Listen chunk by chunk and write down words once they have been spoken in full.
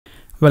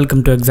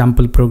Welcome to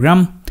example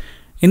program.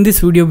 In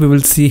this video we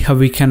will see how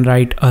we can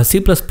write a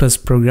C++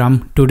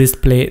 program to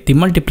display the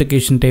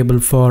multiplication table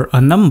for a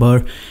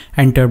number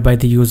entered by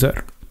the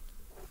user.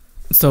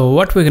 So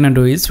what we're gonna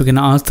do is we're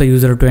gonna ask the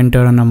user to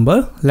enter a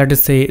number. Let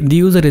us say the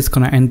user is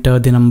gonna enter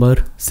the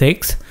number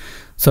 6.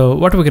 So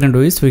what we're gonna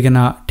do is we're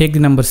gonna take the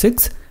number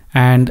 6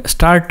 and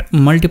start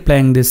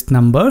multiplying this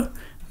number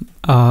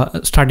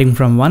starting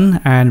from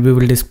 1, and we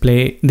will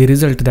display the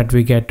result that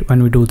we get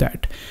when we do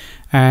that.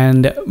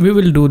 And we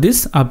will do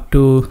this up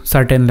to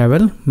certain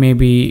level,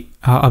 maybe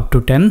up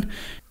to 10.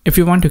 If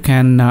you want, you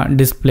can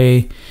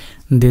display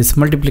this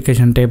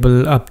multiplication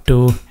table up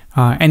to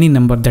any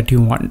number that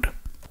you want.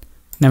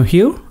 Now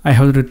here I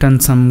have written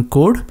some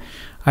code.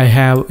 I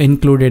have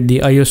included the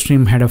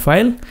IOStream header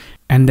file,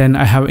 and then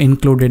I have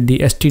included the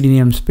std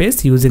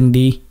namespace using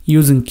the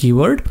using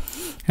keyword,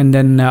 and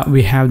then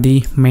we have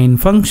the main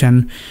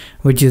function,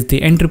 which is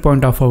the entry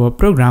point of our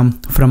program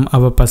from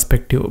our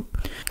perspective.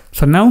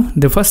 So now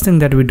the first thing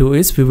that we do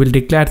is we will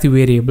declare the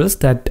variables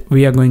that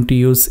we are going to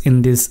use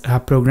in this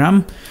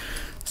program.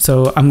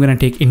 So I'm going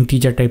to take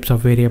integer types of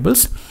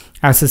variables.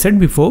 As I said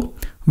before,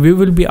 we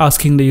will be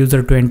asking the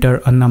user to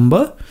enter a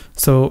number.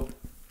 So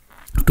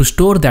to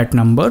store that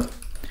number,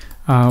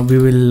 we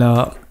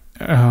will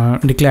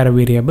declare a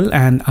variable,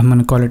 and I'm going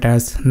to call it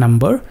as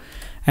number.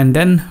 And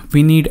then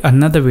we need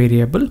another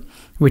variable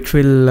which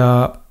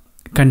will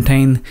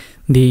contain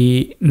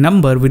the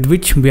number with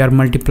which we are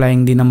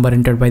multiplying the number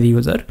entered by the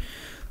user.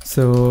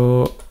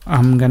 So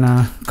I'm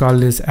gonna call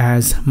this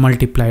as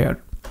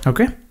multiplier.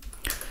 Okay.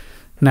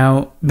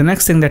 Now the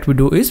next thing that we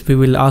do is we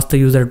will ask the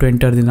user to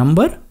enter the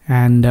number,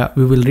 and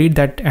we will read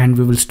that and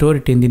we will store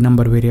it in the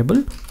number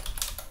variable.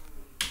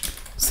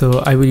 So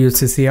I will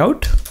use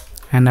cout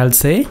and I'll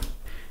say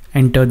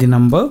enter the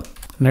number.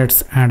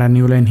 Let's add a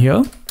new line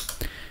here,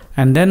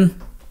 and then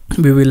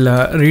we will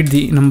read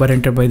the number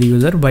entered by the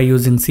user by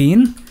using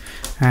cin,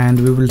 and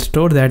we will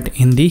store that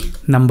in the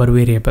number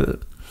variable.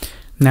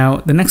 Now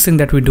the next thing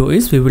that we do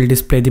is we will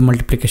display the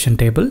multiplication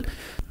table.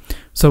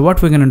 So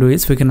what we're going to do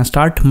is we're going to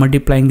start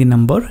multiplying the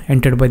number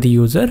entered by the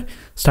user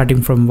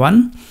starting from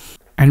 1,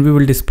 and we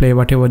will display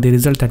whatever the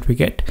result that we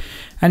get,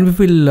 and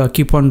we will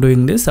keep on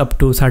doing this up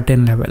to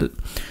certain level.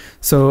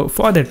 So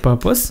for that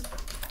purpose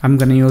I'm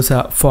going to use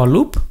a for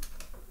loop,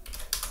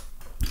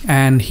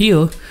 and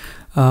here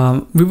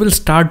we will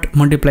start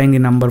multiplying the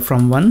number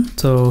from 1.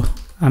 So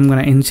I'm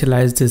going to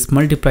initialize this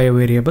multiplier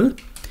variable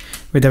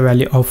with a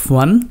value of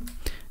 1,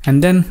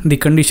 and then the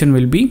condition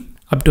will be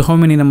up to how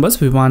many numbers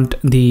we want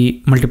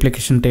the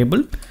multiplication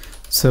table.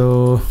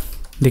 So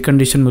the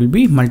condition will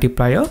be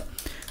multiplier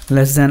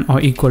less than or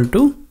equal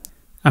to,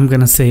 I'm going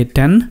to say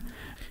 10,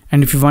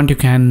 and if you want you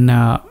can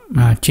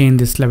change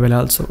this level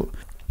also.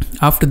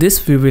 After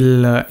this we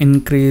will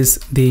increase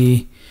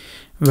the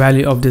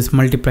value of this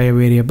multiplier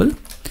variable.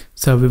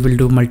 So we will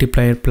do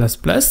multiplier plus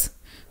plus,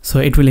 so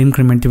it will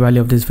increment the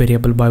value of this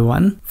variable by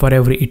 1 for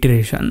every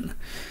iteration.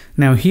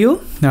 Now here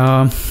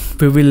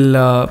we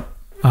will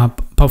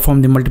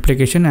perform the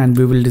multiplication and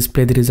we will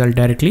display the result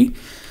directly.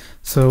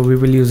 So we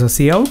will use a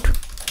cout,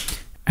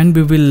 and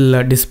we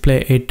will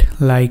display it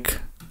like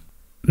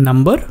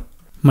number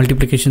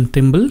multiplication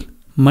symbol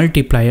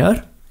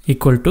multiplier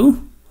equal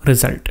to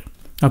result.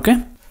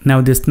 Okay. Now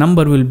this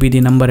number will be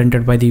the number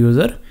entered by the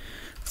user.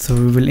 So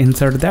we will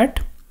insert that,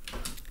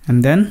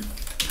 and then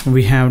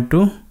we have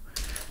to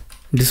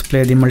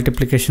display the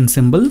multiplication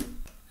symbol,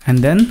 and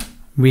then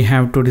we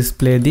have to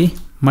display the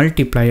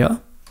multiplier,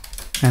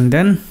 and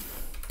then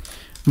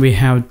we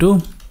have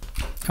to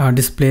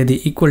display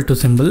the equal to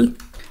symbol,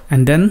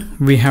 and then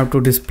we have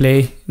to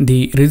display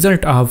the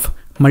result of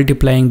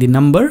multiplying the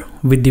number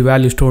with the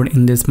value stored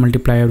in this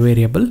multiplier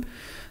variable.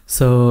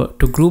 So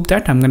to group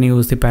that, I'm going to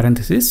use the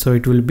parentheses, so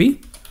it will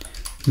be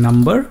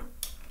number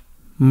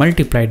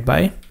multiplied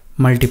by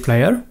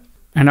multiplier,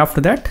 and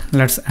after that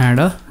let's add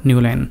a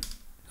new line.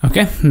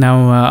 Okay,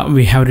 now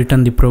we have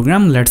written the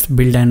program. Let's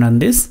build and run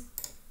this.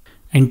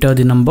 Enter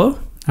the number.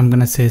 I'm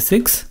gonna say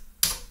 6.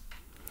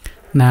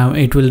 Now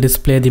it will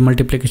display the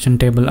multiplication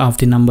table of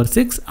the number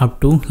 6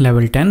 up to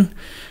level 10.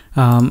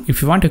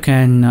 If you want, you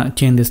can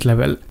change this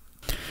level.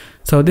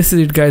 So this is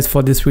it guys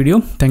for this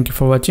video. Thank you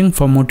for watching.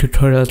 For more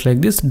tutorials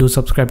like this, do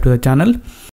subscribe to the channel.